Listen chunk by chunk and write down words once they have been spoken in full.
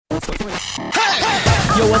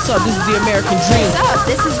Yo, what's up? This is the American Dream. What's up?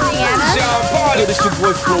 This is Rihanna. Yo, this your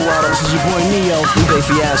boy Flo Rida. This is your boy Neo. We Bay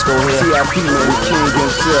Fiasco here. TIP, man, the king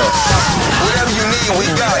himself. Whatever you need, we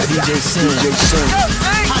got it. DJ Sin. DJ Sin.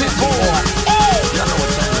 Hit boy. Y'all know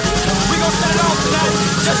what time it is. We gon' set it off tonight.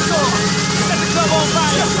 Yes, sir. Set the club on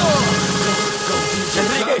fire. Yes, sir.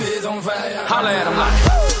 Enrique. Holla at him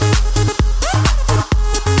like.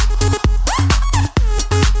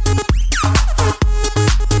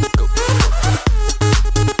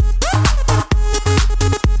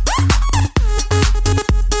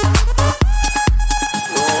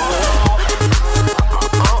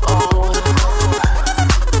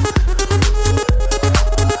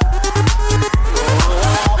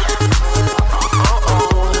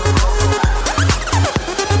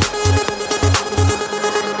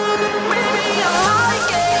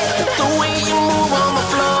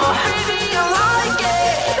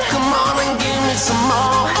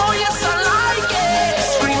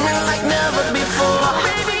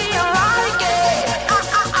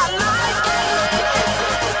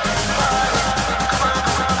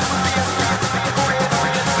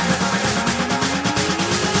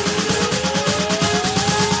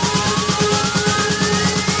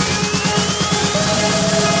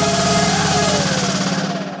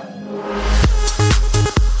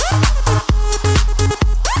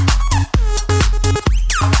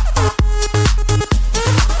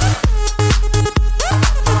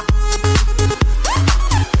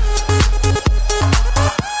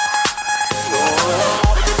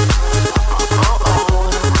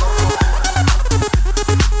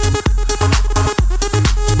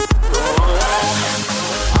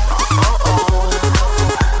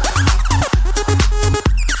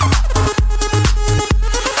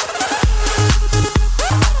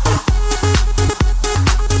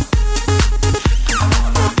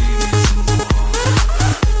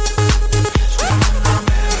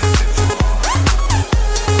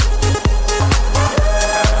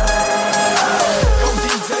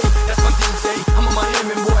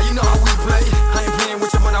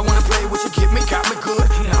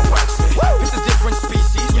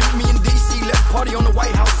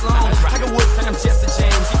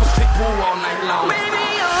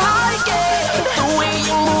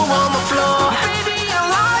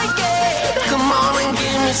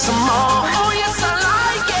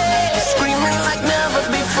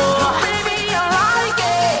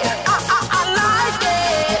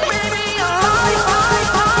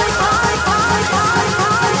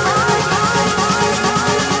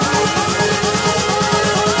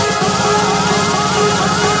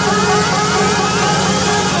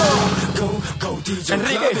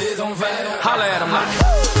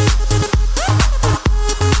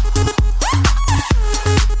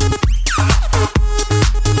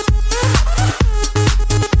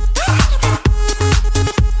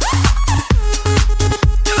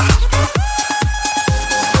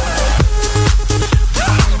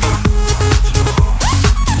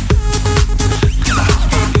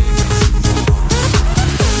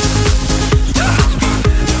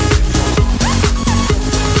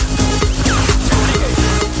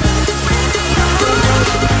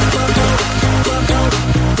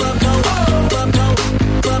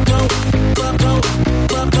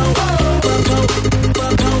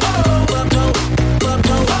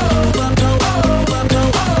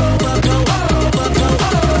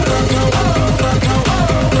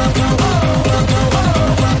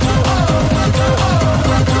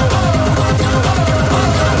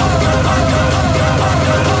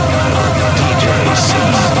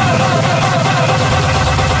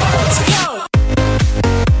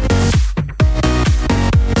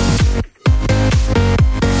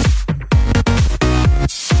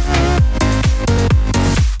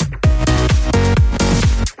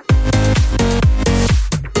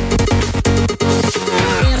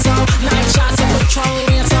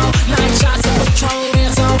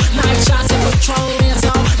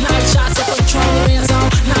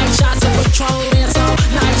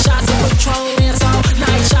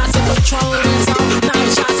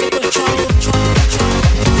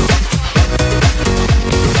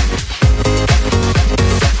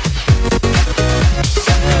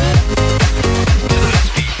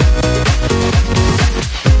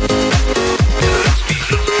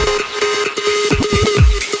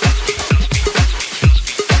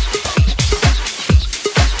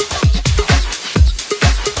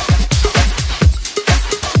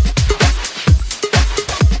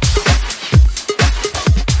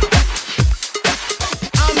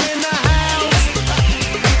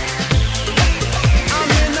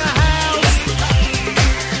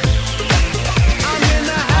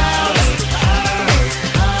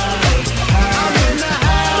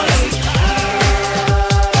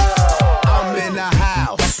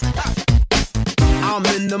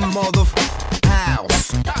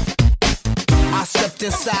 left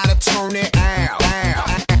and side to turn it out.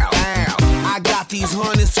 I got these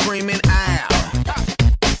hunters screaming out.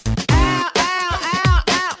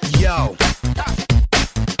 Yo,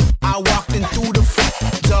 I walked in through the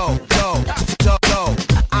door.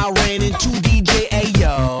 I ran into DJ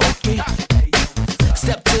Ayo.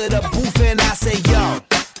 Step to the booth and I say yo,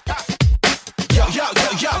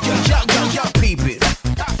 peep it.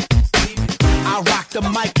 I rock the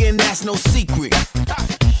mic and that's no secret.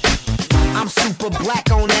 I'm super black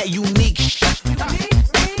on that unique shit.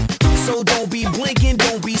 So don't be blinking,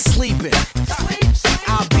 don't be sleeping.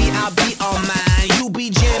 I'll be on mine. You be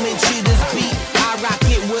jamming to this beat. I rock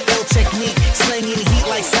it with ill technique. Slinging heat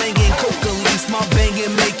like slanging coca leaves. My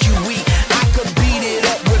banging make you weak. I could beat it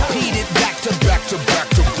up, repeat it back to back to back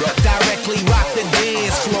to back. Directly rock the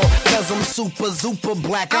dance floor. Cause I'm super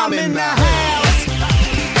black. I'm in the house.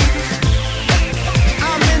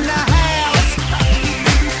 I'm in the house.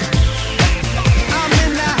 I'm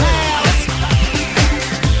in the house.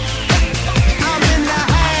 I'm in the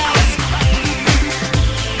house.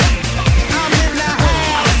 I'm in the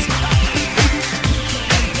house.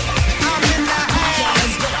 I'm in the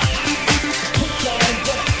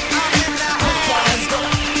house.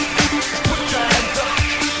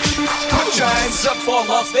 Put your hands up for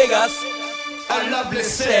Las Vegas, a lovely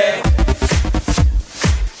city.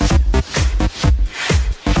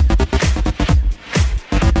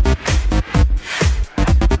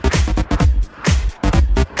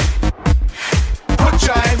 Put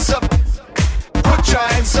your hands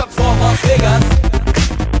up for Las Vegas.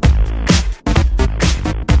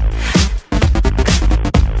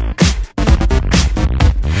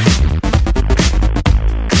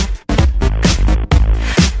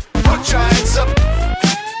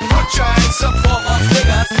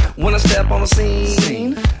 When I step on the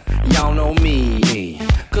scene, y'all know me.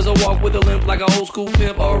 Cause I walk with a limp like a old school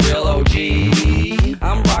pimp or a real OG.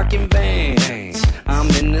 I'm rocking Vans, I'm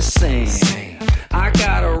in the scene. I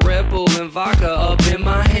got a Red Bull and vodka up in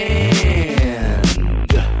my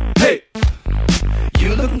hand. Hey,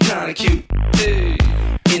 you looking kinda cute, hey,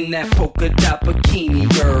 in that polka dot bikini,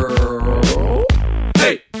 girl.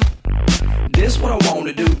 Hey, this what I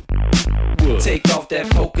wanna do. Take off that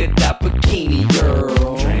polka dot bikini,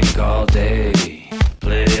 girl. Drink all day,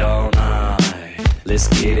 play all night. Let's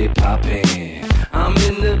get it poppin'. I'm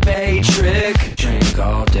in the Bay Trick. Drink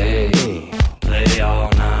all day, play all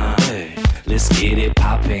night. Let's get it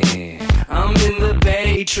poppin'. I'm in the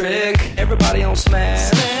Bay Trick. Everybody on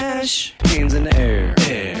smash, hands in the air.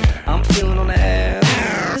 I'm feeling on the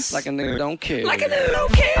ass like a nigga don't care. I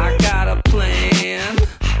got a plan.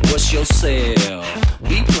 What's your sale?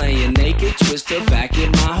 We playing naked twister back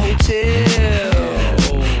in my hotel.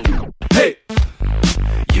 Hey,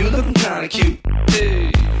 you looking kinda cute,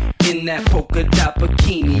 hey, in that polka dot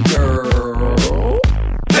bikini, girl.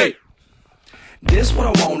 Hey, this what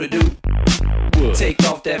I wanna do. Take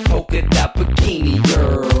off that polka dot bikini,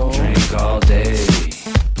 girl. Drink all day,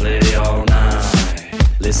 play all night.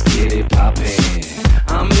 Let's get it poppin'.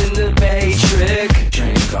 I'm in the Bay Trick.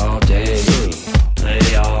 Drink all day,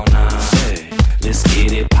 play all night. Let's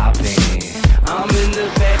get it poppin'. I'm in the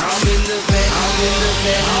bed. I'm in the bed. I'm in the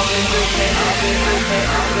bed. I'm in the bed.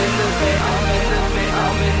 I'm in the bed. I'm in the bed. I'm in the bed.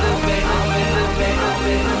 I'm in the bed. I'm in the bed. I'm in the bed. I'm in the bed. I'm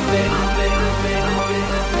in the bed. I'm in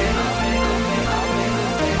the bed. I'm in the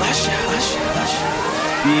bed. Usher.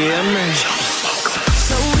 Yeah, man.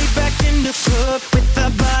 So we back in the club with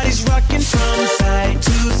our bodies rocking from side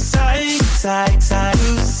to side, side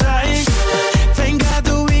to side. Thank God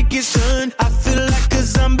the week is done. I feel like a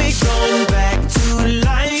zombie going back to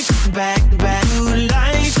life, back to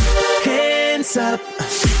life. Hands up,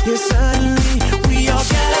 yeah, suddenly we all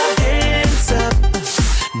got our hands up.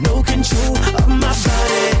 No control of my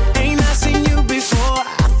body. Ain't I seen you before?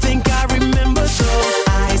 I think I remember those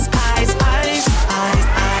eyes. Baby,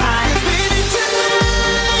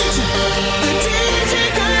 tonight the DJ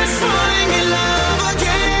is falling in love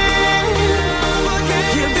again.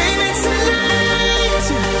 Yeah, baby, tonight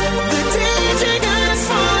the DJ is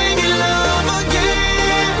falling in love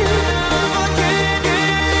again.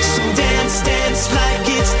 So dance like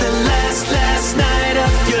it's the last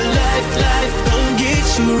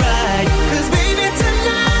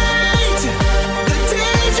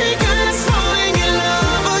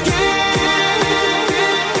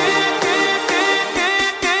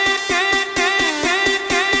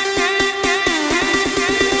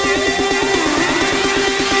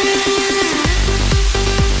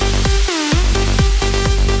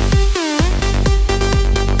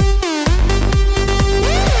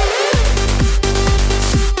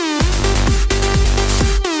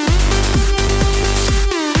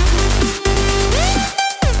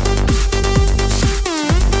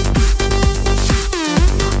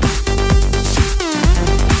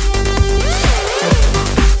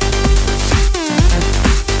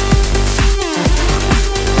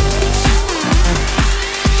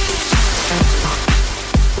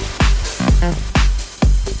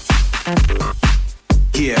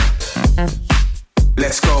Yeah,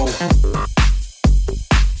 let's go.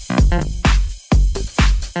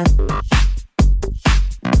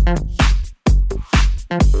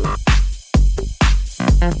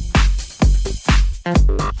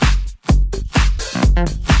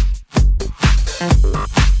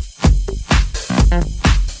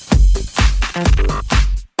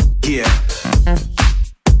 Yeah,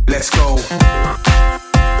 let's go.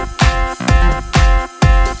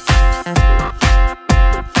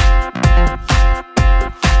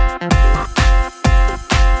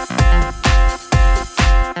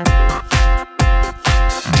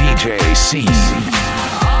 DJ C.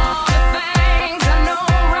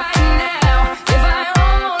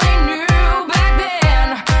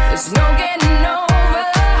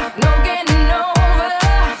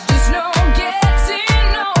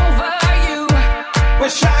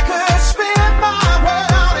 Wish I could spin my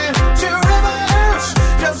world into reverse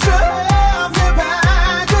just to have you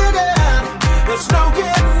back again. There's no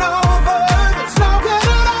getting over, there's no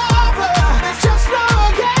getting over, there's just no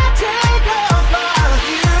getting over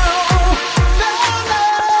you. No.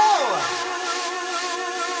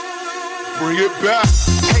 Bring it back.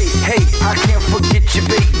 Hey, hey, I can't forget you,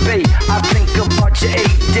 baby. I think about your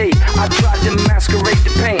 8-day. I tried to masquerade the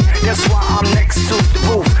pain. That's why I'm next to the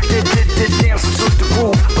roof. Dance to the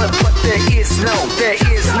groove, but there is no.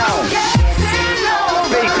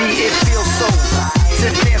 Baby, it feels so to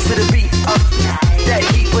dance to the beat of that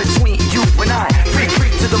heat between you and I.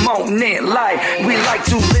 Free to the moment, light. We like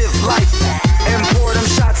to live life and pour them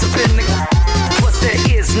shots up in the. But there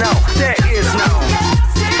is no.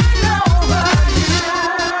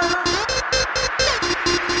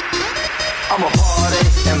 I'm a party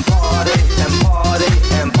and party and party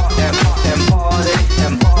and party and party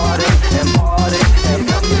and party and party and party.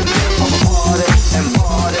 I'm a party and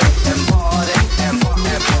party and party and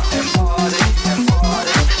party and party and party and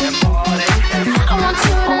party and party. I want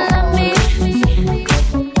you to love me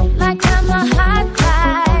like I'm a hot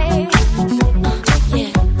guy.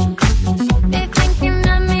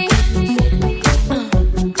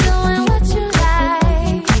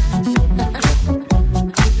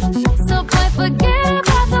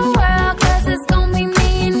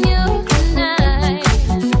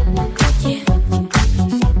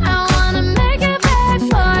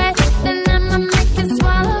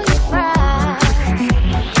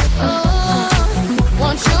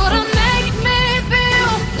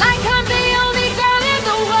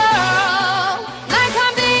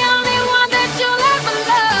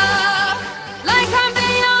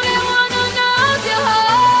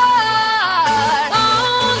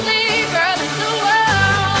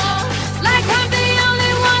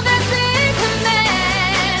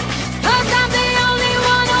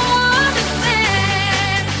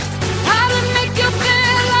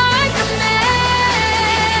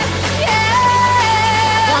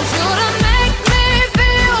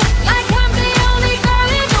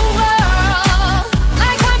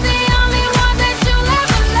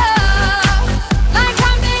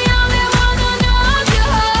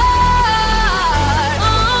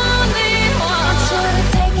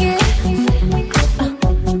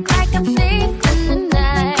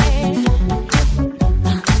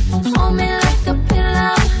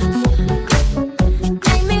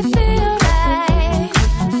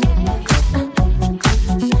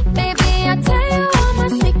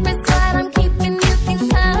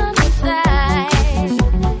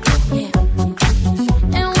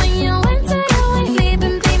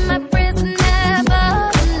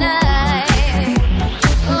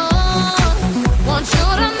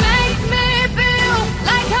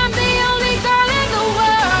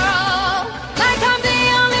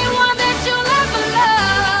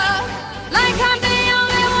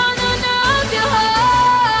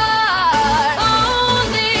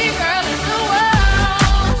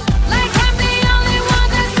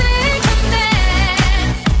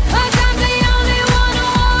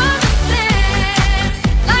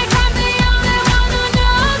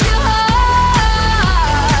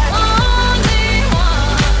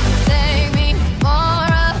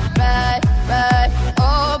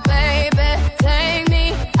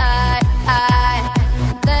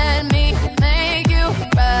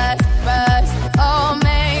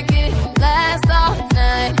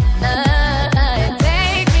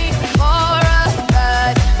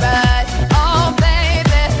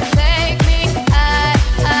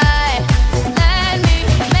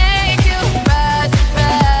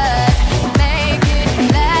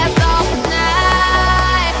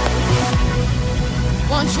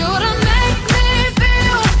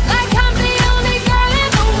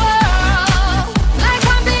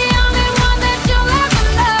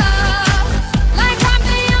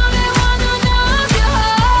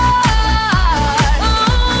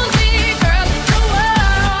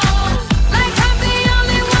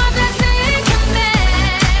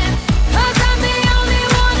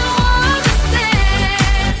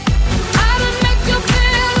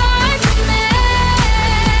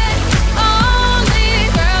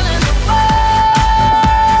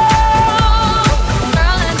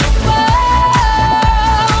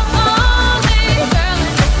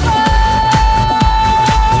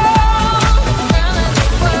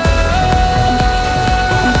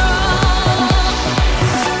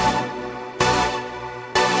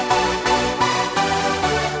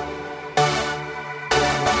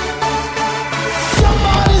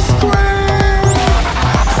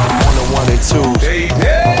 attitude.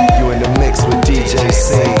 You in the mix with DJ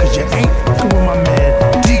C. Cause you ain't fucking with my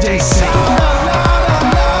man, DJ C.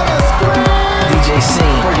 DJ C.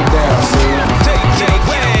 Break it down, C.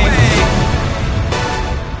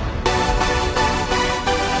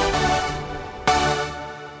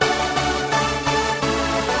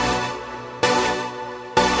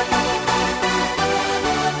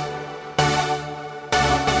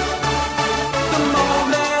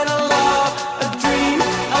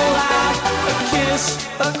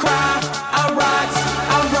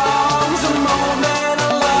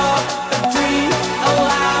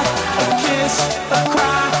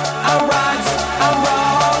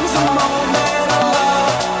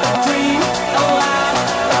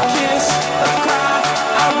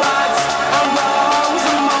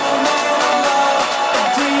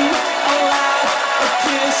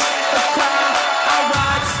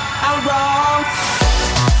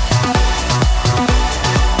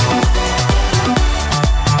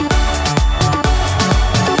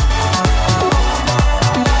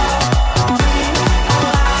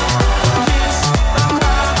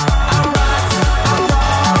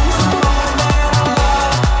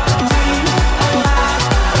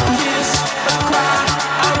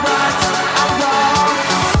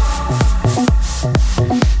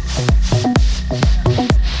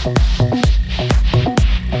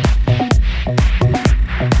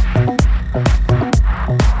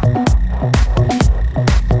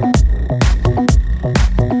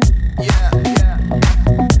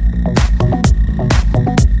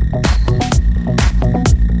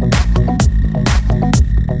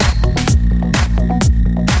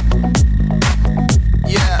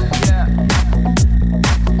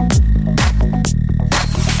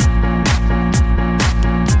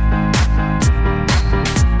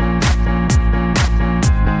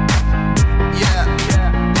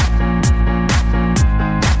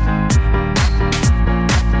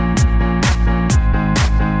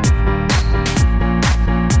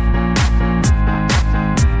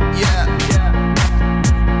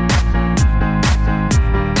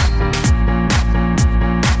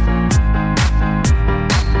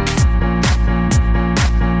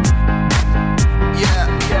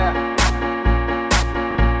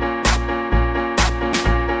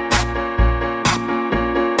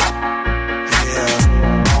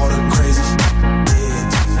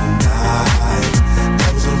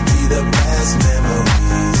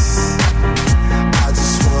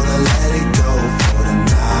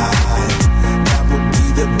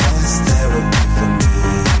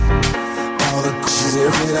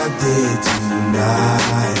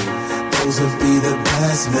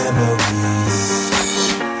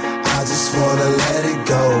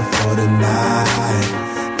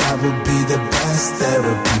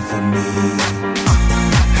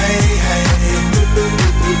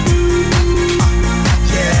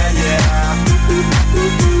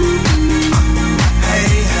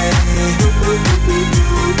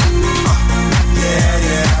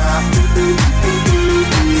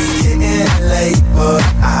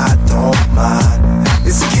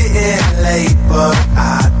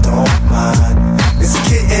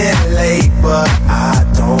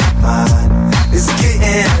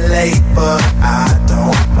 Late, but I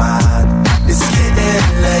don't mind. It's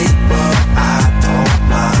getting late.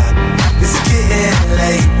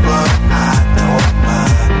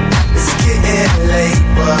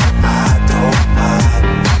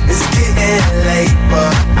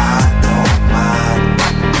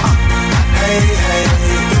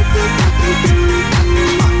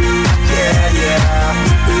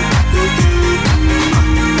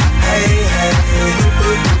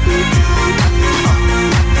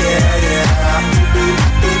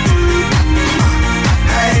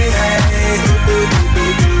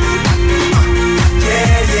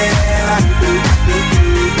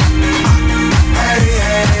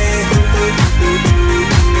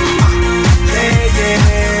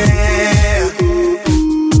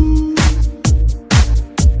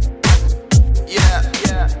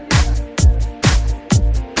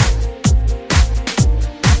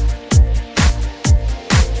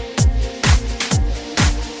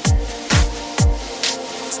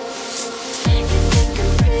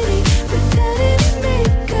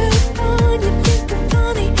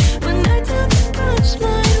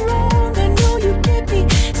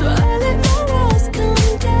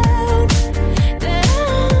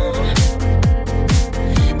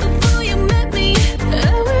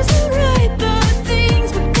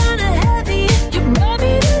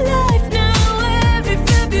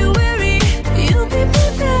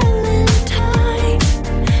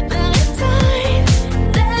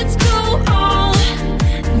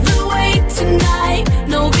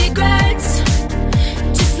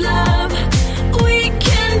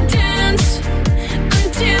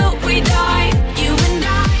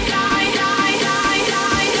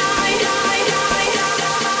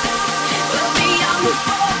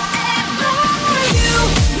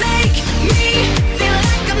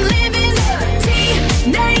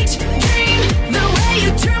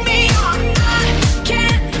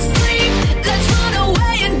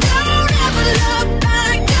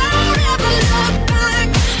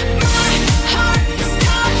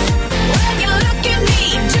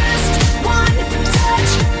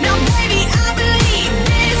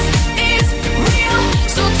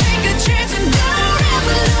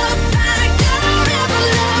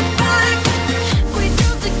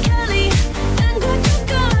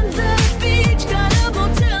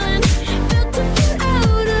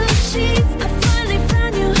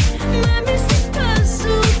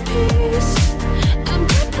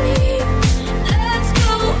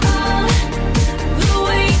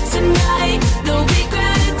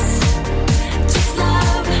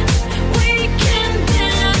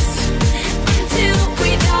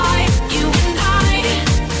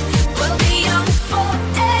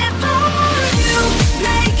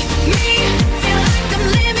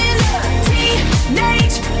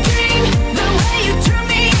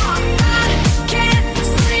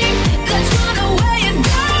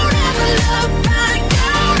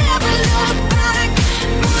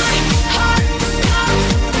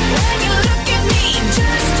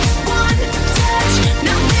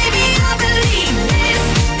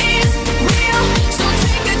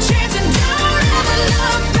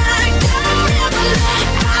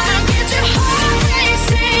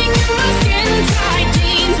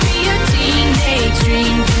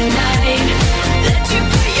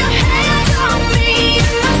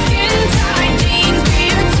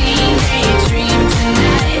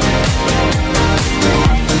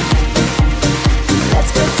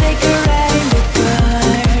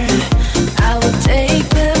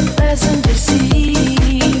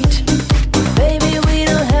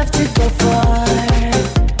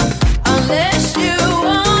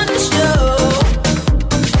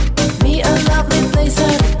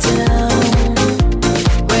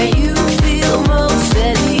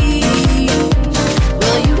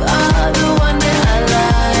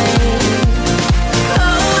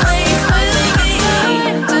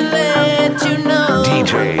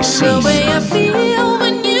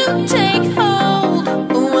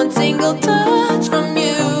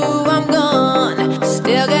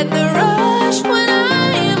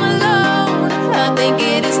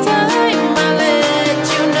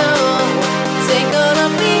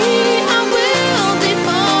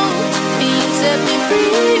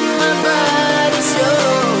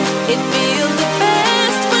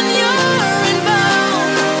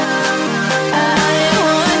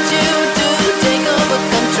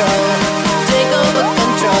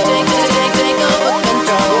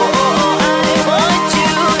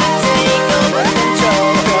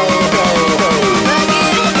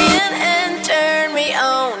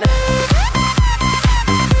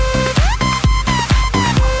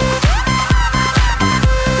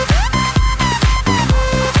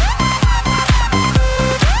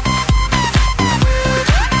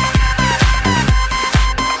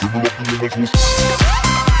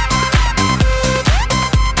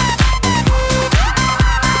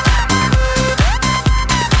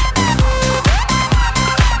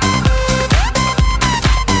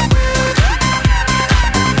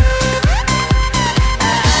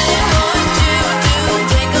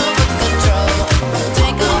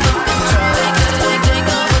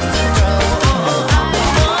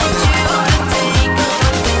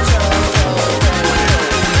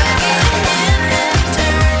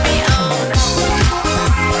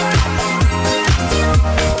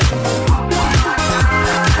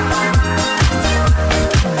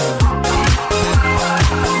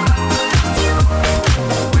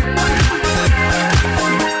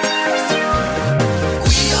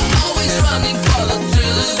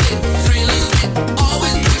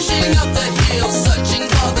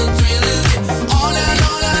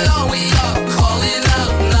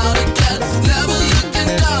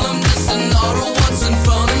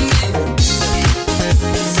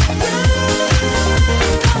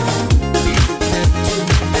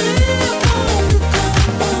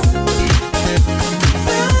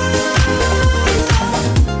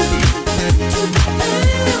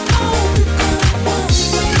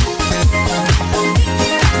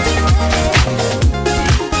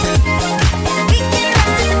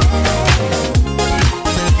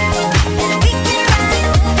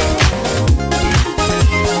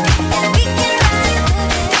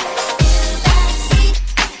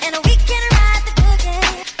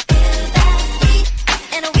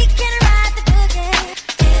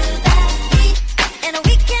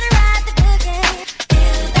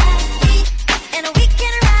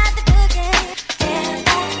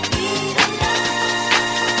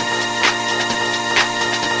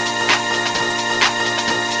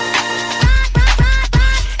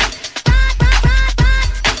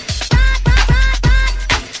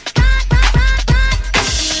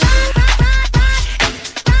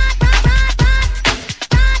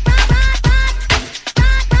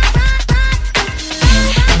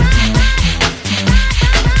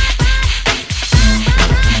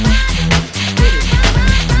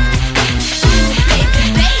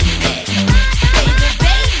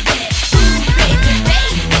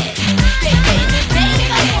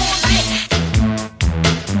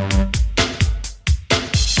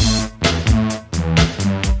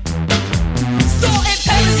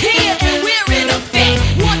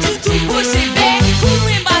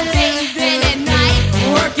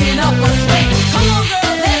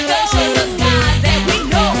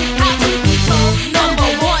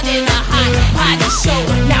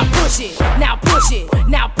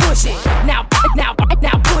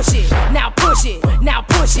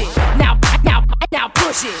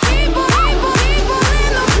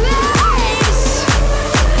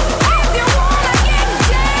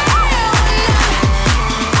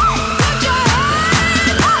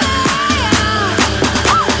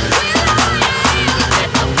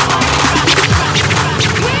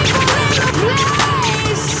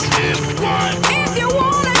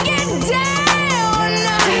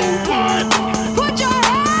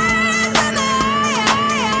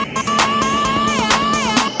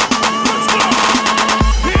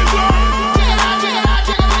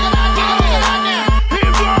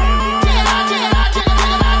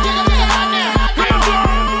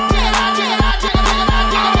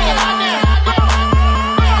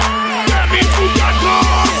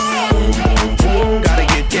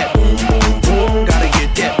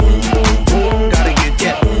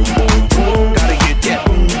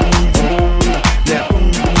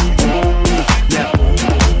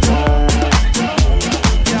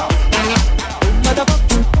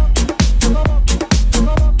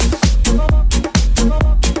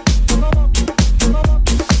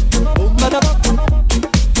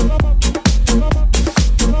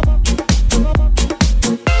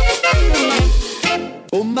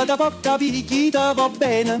 picchita va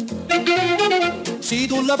bene, se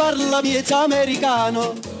tu la parla miezza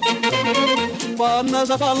americano, quando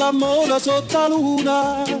si fa l'amore sotto la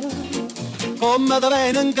luna, come te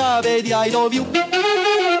viene in capo di I love you.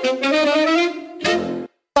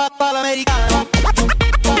 Papà l'americano.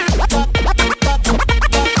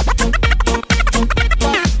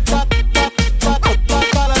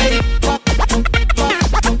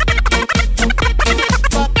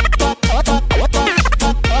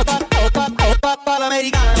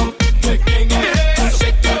 Americano.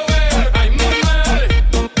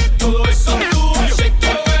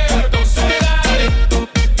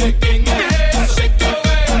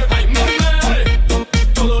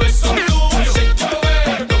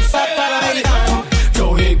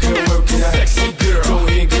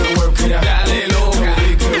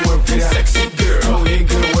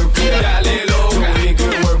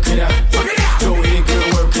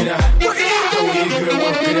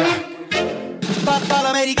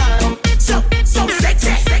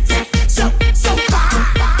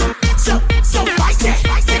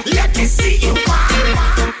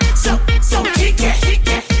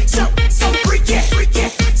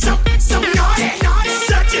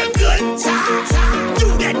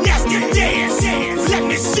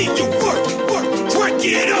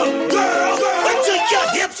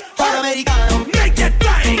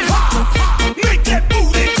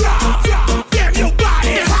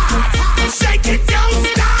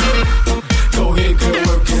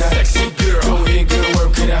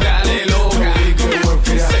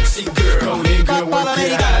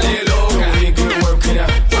 work it out. Dale loca. Go ahead, girl, work it out.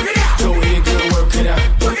 Work it out. Go ahead, girl, work it out.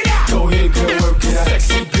 Work it out. Go ahead, girl, work it out.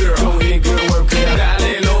 Sexy girl. Go ahead, girl, work it out.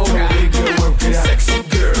 Dale loca. Go ahead, girl, work it out. Sexy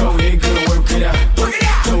girl. Go ahead, girl, work it out. Work it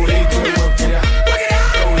out. Go ahead, girl, work it out. Work it out.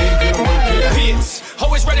 Go ahead, girl, work it out. Hits.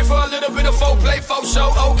 Always ready for a little bit of folk play, folk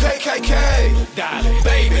show. Okay, KK. Darling.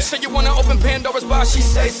 Baby, say you wanna open Pandora's box. She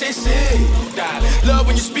say, darling. Love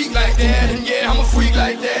when you speak like that. And yeah, I'm a freak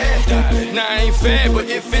like that. Darling. Now I ain't fair, but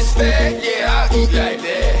if it's fair, yeah, I'll eat like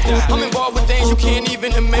that. Darling. I'm involved with things you can't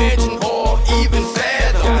even imagine or even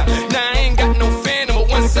fathom. Now I ain't got no phantom, but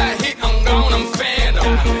once I hit, I'm gone, I'm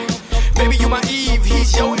phantom. Baby, you my Eve,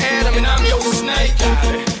 he's your Adam, and I'm your snake.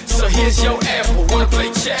 So here's your apple, wanna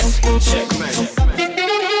play chess? Checkmate.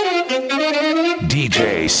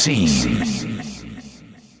 DJ C.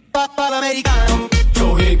 Americano.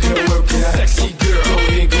 Go ahead, girl, work it out. Sexy girl, go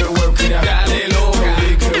ahead, girl, work it out. Dale loca. Go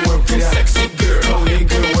ahead, girl, work it out. Sexy girl, go ahead,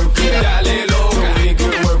 girl, work it out. Dale loca. Go ahead,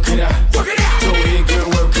 girl, work it out. Work it out. Go ahead, girl,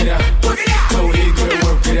 work it out. Work it out. Go ahead, girl,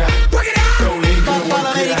 work it out. Work it out. Go ahead, girl,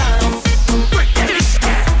 work it out. Break that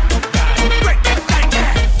scat. Break that thing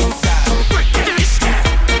down. Break that scat.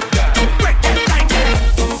 Break that thing down.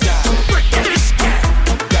 Break that scat.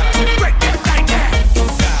 Break that thing down.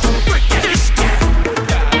 Break that scat.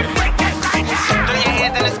 Break that thing down. Throw your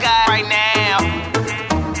hands in the sky right now.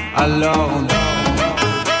 Alone.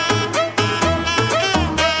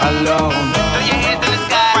 Alone. Throw your hands in the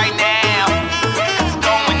sky right now. It's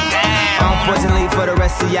going down. Unfortunately for the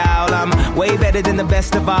rest of y'all, I'm way better than the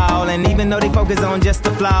best of all. And even though they focus on just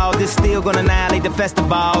the flaws, it's still gonna annihilate the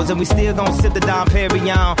festivals. And we still gonna sip the Dom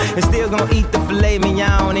Perignon, and still gonna eat the filet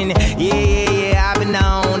mignon. And yeah, I've been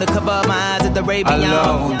known to cover up my eyes at the Rabion.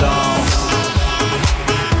 Alone, down.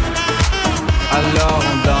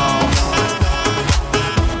 Alone, down.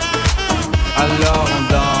 Alone,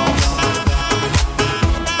 down.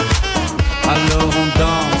 Alone,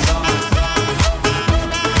 down.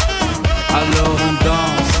 Alone, down.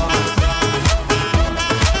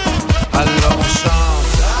 Alone, song.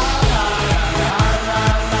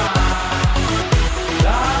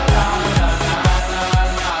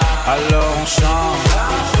 Alone, song.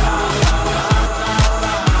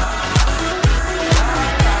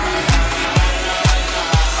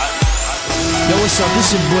 Yo, what's up?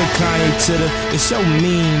 This your boy Kanye Titter. It's so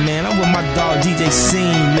mean, man. I'm with my dog DJ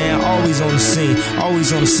Scene, man. Always on the scene.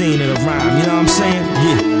 Always on the scene of the rhyme. You know what I'm saying?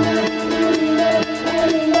 Yeah.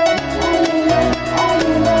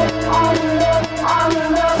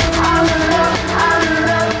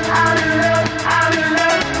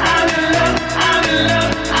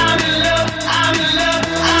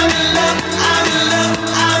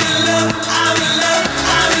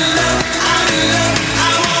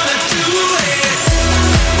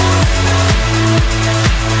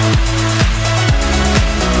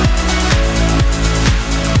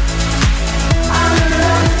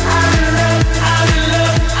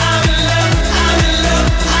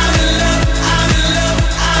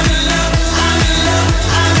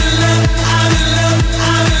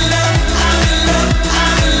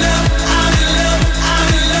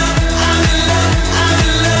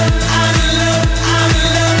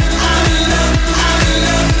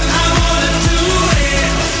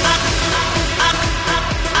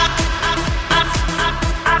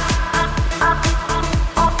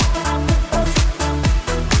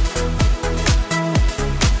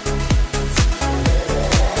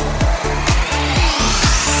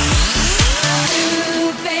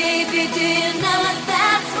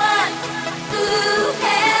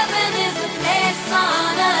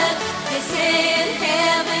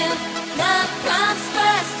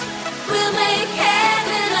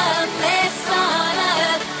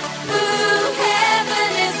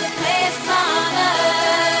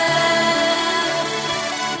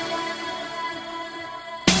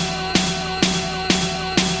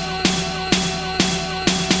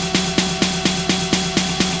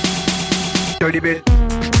 Dirty bit.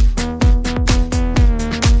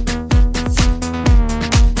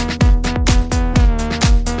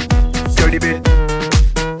 Dirty bit.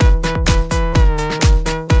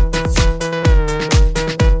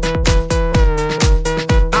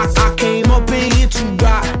 I came up in here to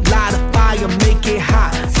rock, light a fire, make it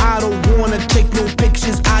hot. I don't wanna take no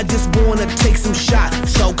pictures, I just wanna take some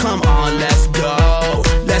shots. So come on, let's go,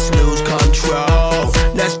 let's lose control.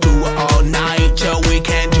 Let's do it all night till we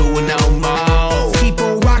can't do it no more. Keep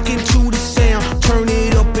on rocking to the sound, turn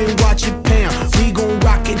it up and watch it pound. We gon'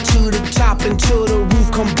 rock it to the top until the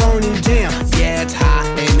roof come burning down. Yeah, it's hot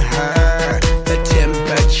in her, the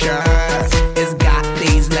temperature has got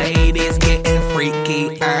these ladies getting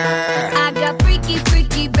freaky. I got freaky,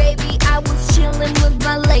 freaky, baby. I was chillin' with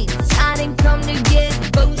my ladies. I didn't come to get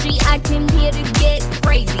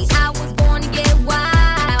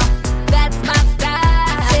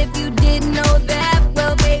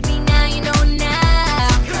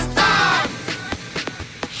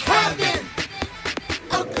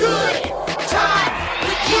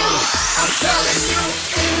telling you.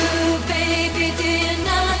 Ooh, baby, do you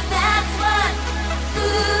know that's what?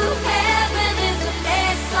 Ooh, heaven is a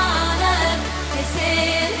place on earth. They say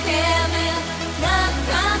in heaven, love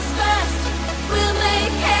comes first. We'll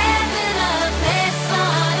make heaven a place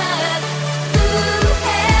on earth. Ooh,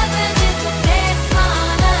 heaven is a place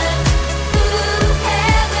on earth. Ooh,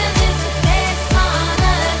 heaven is a place on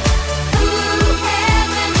earth. Ooh,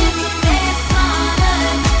 heaven is a place on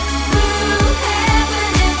earth. Ooh, heaven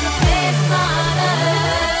is a place on earth.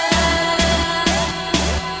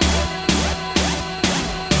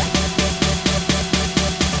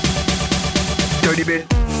 Dirty bit.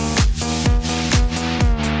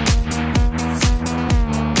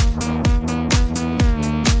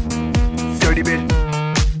 Dirty bit.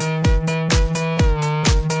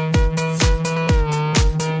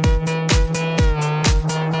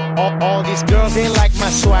 All these girls, they like my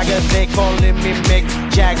swagger, they calling me Mick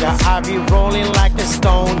Jagger. I be rolling like the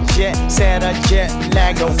Stone Jet, said a jet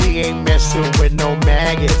lagger. We ain't messing with no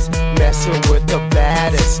maggots, messing with the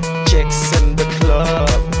baddest chicks in the club.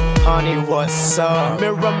 Honey, what's up?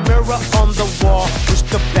 Mirror, mirror on the wall, who's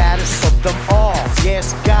the baddest of them all? Yeah,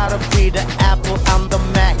 it's gotta be the Apple, I'm the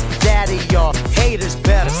Mac. Daddy, y'all haters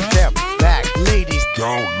better step back. Ladies,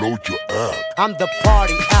 download your app. I'm the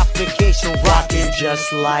party application rocking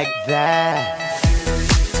just like that.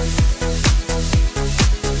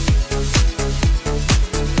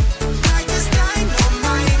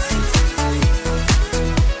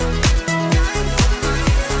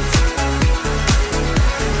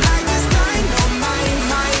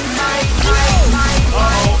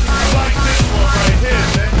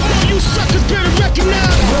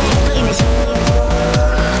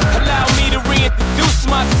 Allow me to reintroduce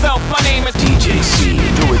myself. My name is DJ C.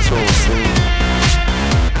 Do it to him, see.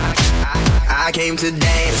 I came to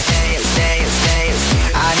dance, dance, dance, dance.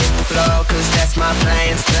 I hit the floor cause that's my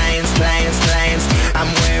plans, plans, plans, plans.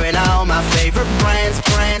 I'm wearing all my favorite brands,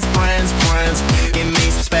 brands, brands, brands. Give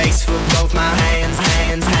me some space for both my hands,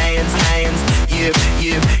 hands, hands, hands.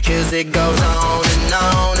 You, cause it goes on and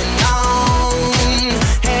on and on.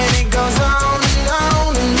 And it goes on and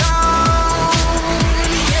on and on.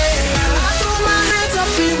 Yeah, I throw my hands up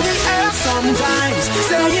in the air sometimes,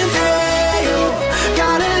 saying hey yo,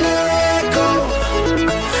 gotta let go.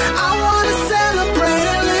 I wanna celebrate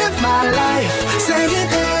and live my life, saying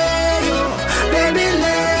hey yo, baby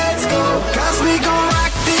let's go. Cause we gon'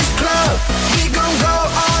 rock this club, we gon' go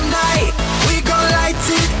all night. We gon' light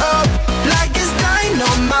it up like it's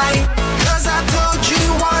dynamite. Cause I told you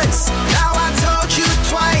once, now I told you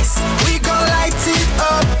twice. We gon' light it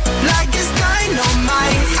up like it's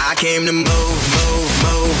dynamite. I came to move, move,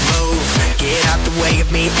 move, move. Get out the way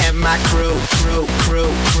of me and my crew, crew,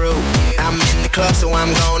 crew, crew. I'm in the club so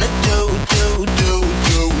I'm gonna do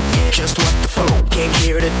just what the folk came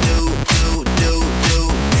here to do.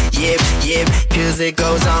 Yep, cause it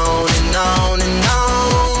goes on and on and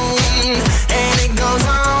on. And it goes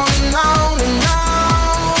on and on and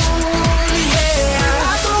on. Yeah,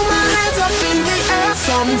 I throw my hands up in the air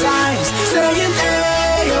sometimes, saying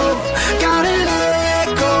hey yo, gotta let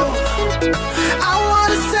go. I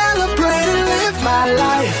wanna celebrate and live my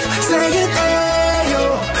life, saying hey yo,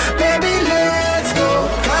 baby let's go.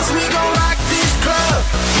 Cause we gon' rock this club,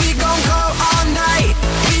 we gon' go all night.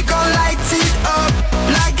 We gon' light it up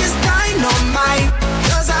like it's dynamite.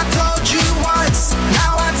 Cause I told you once,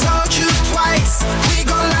 now I told you twice. We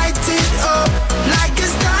gon' light it up like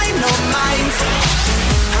it's dynamite.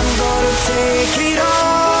 I'm gonna take it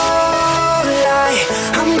all like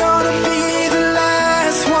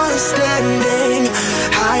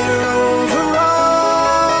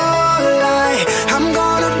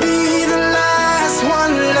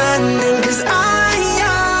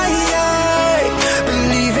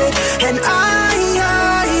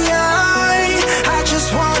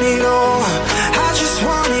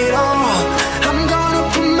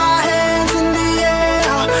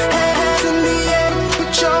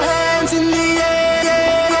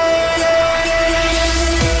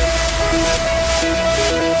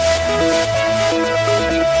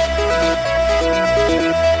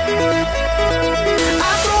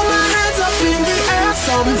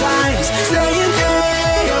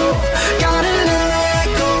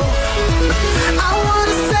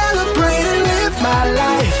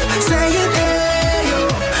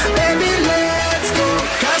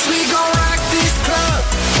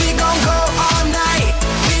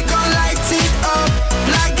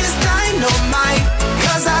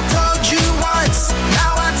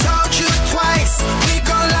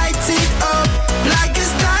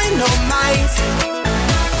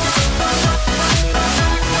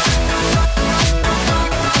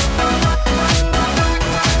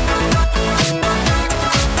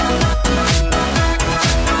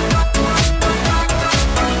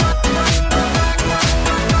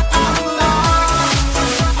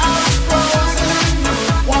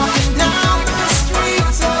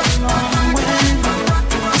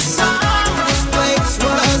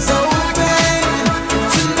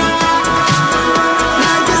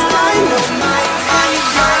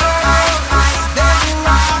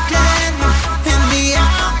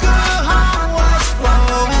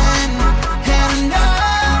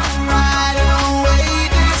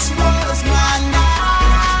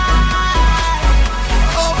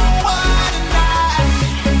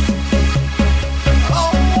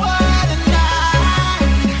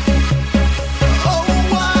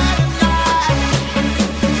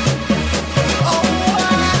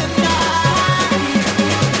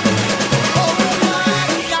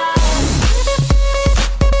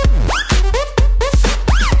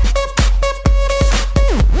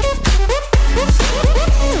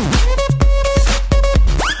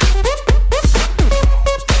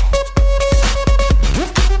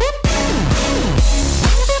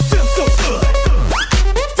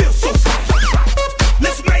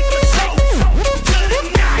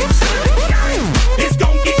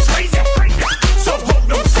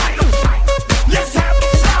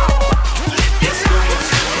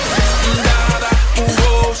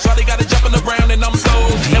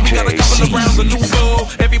a new bow.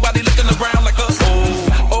 Everybody looking around like oh.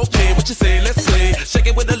 Okay, what you say? Let's play. Shake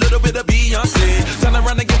it with a little bit of Beyonce. Turn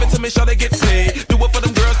around and give it to me, sure they get paid. Do it for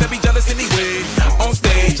them girls that be jealous anyway. On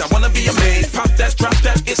stage, I wanna be amazed. Pop that, drop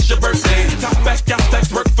that, it's your birthday. Top back, got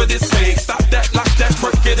stacks, work for this pay. Stop that, lock that,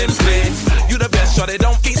 work it in place. You the best, sure they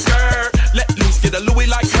don't be scared. Let loose, get a Louis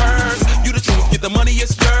like hers. You the truth, get the money,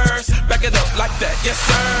 it's yours. Back it up like that, yes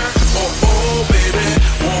sir. Oh baby,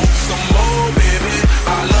 want some more baby.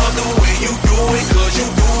 I love the way you do it, cause you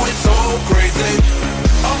do it so crazy.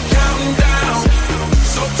 I'm counting down,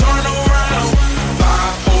 so turn around.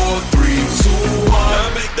 5, 4, 3, 2, 1. Now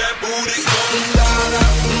make that booty go da-da,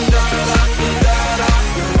 da-da, da-da,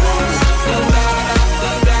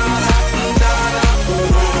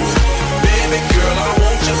 baby girl, I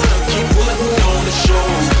want you to keep putting on the show.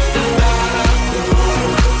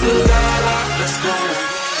 Let's go.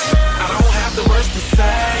 I don't have the words to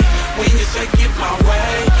say when you shake it my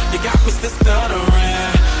way. You got me still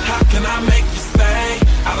stuttering. How can I make you stay?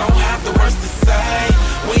 I don't have the words to say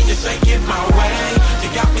when you shake it my way. You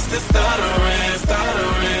got me still stuttering,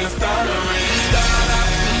 stuttering, stuttering. Da-da,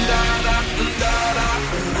 da-da, da-da,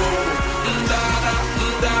 da-da,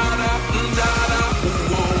 da-da, da-da,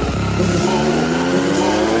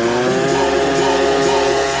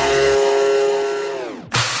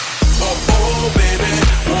 oh baby,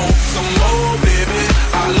 want some more baby.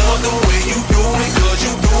 I love the way you do it, cause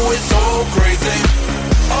you do it so crazy.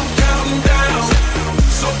 I'm counting down,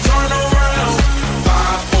 so turn around.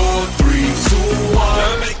 5, 4, 3, 2, 1.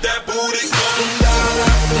 Now make that booty go da-da,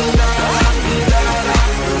 da-da, da-da,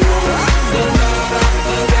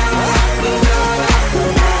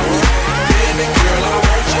 baby girl, I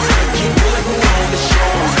want you to keep putting on the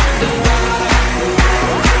show.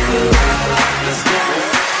 Let's go.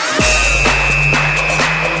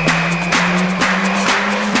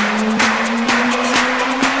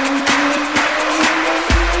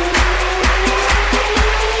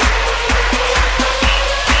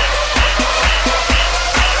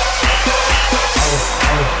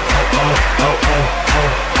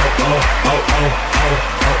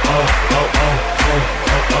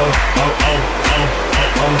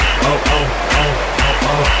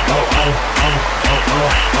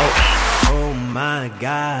 Oh my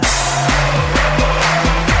God.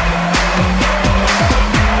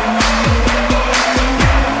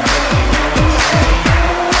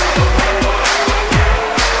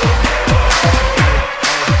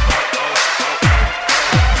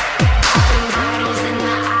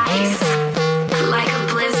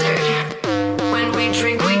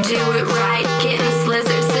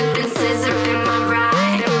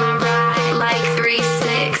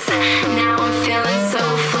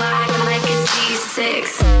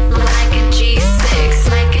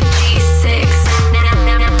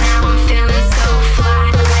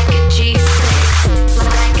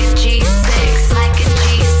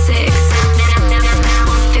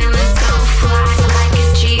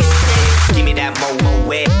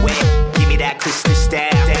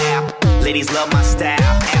 Ladies love my style.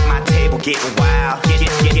 At my table getting wild.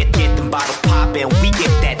 Get them bottles poppin'. We get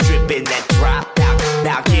that drippin', that drop out.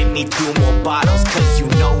 Now give me 2 more bottles, cause you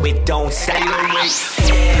know it don't stop. Hell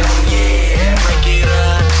yeah, drink it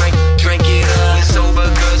up, drink it up. With sober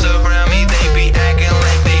girls around me, they be acting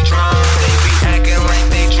like they drunk. They be acting like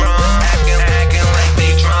they drunk, acting like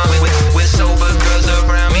they drunk. With sober girls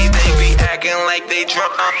around me, they be acting like they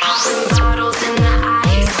drunk. Bottles in the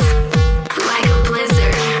ice, like a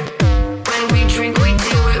blizzard. When we drink, we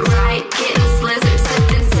do it right. Getting slizzard,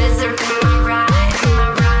 sipping scissor. In my ride,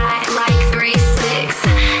 like 3-6.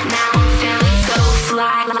 Now I'm feeling so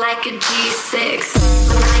fly, like a G6,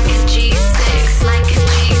 like a G6, like a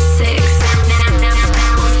G6. Now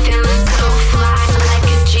I'm feeling so fly, like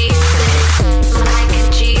a G6, like a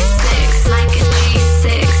G6, like a G6.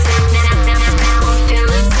 Now I'm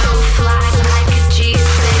feeling so fly, like a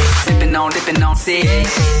G6. Sipping on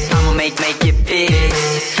 6. I'ma make it big.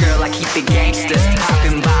 Girl, I keep it gangsta.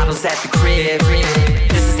 Popping bottles at the crib.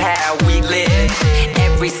 This is how we live.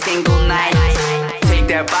 Every single night. Take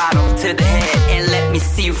that bottle to the head and let me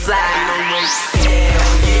see you fly. Hell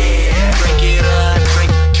yeah, drink it up,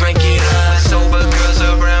 drink it up. Sober girls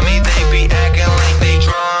around me, they be acting like they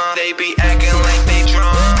drunk. They be acting like they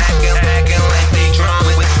drunk, acting like they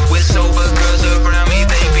drunk. With sober girls around me,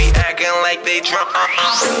 they be acting like they drunk.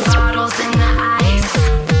 Bottles in the ice,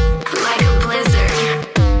 like a blizzard.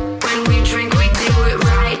 When we drink, we do it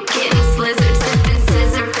right. Getting slizzard, sipping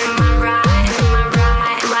scissor. In my ride,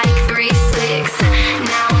 like 3-6.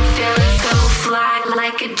 Now I'm feeling so fly,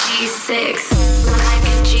 like a G6, like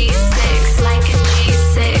a G6, like a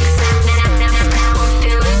G6. Now I'm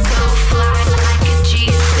feeling so fly, like a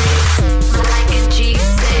G6, like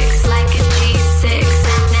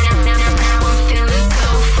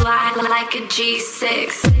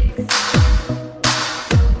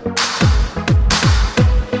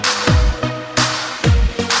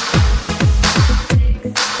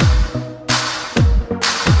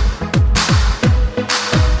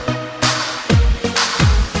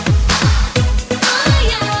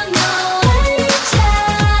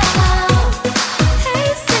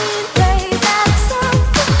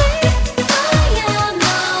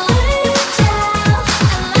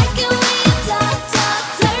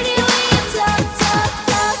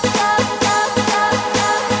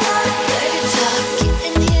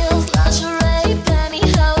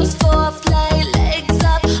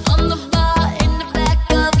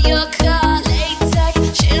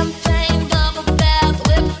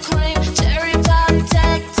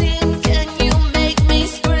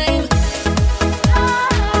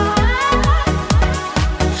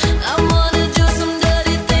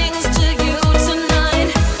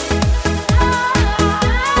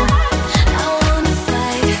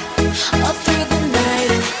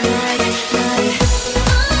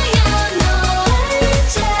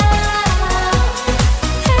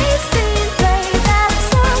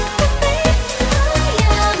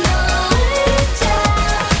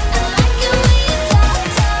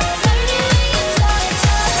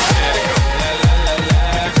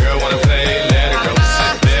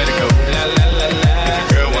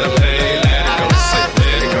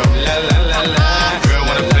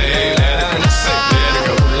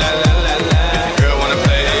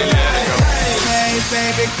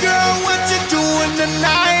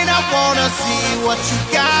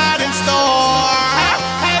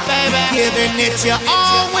it your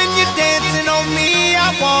all when you're dancing on me.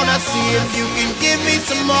 I wanna see if you can give me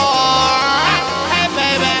some more. Hey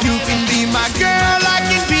baby, you can be my girl, I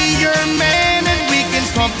can be your man, and we can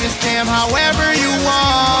pump this jam however you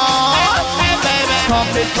want. Hey baby,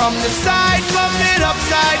 pump it from the side, pump it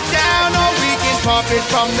upside down, or we can pump it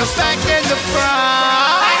from the back and the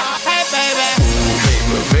front. Hey baby, ooh,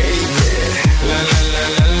 baby, la la la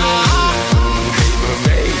la la. Ooh,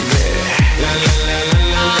 baby, la la la la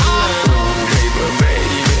la. Ooh, baby,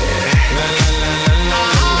 la la la la la.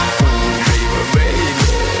 Ooh, baby,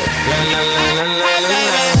 la la la la la.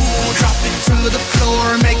 Ooh, drop it to the floor,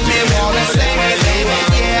 make me wanna sing it, baby.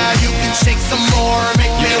 Yeah, you can shake some more,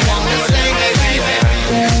 make me wanna sing it, baby.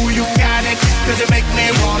 Ooh, you got it, 'cause you make me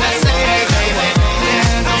wanna sing it, baby.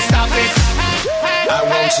 Yeah, don't stop it. I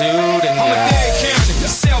want you tonight. I'm a dead county,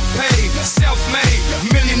 self-paid, self-made,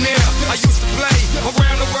 millionaire. I used to play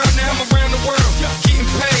around the world, now I'm around the world, getting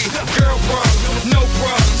paid. Girl problems, no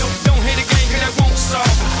problems. Don't hate a game, 'cause that won't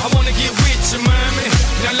solve. I wanna get with you, mommy.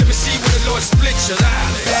 Now let me see where the Lord split you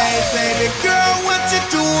out. Hey, baby girl, what you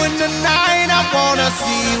doing tonight? I wanna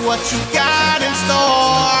see what you got in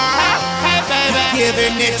store. Hey, baby,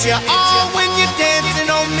 giving it your all when you're dancing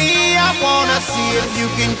on me. I wanna see if you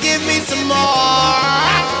can give me some more.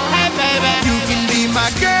 Hey, baby, you can be my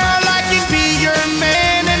girl, I can be your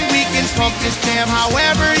man, and we can pump this jam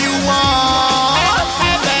however you want.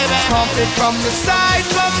 Hey, baby, pump it from the side,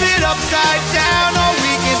 pump it upside down, or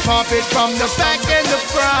we can pump it from the back and the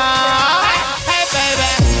front. Hey, baby,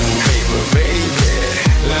 ooh, baby,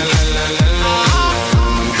 la la la la la.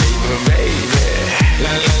 Ooh, baby,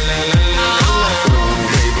 la la la la la. Ooh,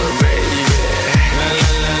 baby, la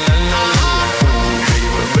la la la la. Ooh,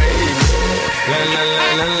 baby, la la la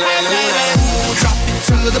la la. Ooh, drop it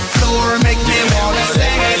to the floor, make me wanna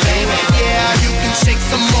sing it, baby. Yeah, you can shake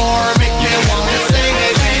some more, make me wanna sing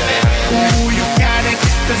it, baby. Ooh, you got it,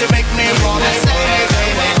 'cause you make me wanna sing it,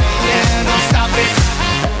 baby. Yeah, don't stop it.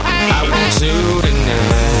 I want you tonight.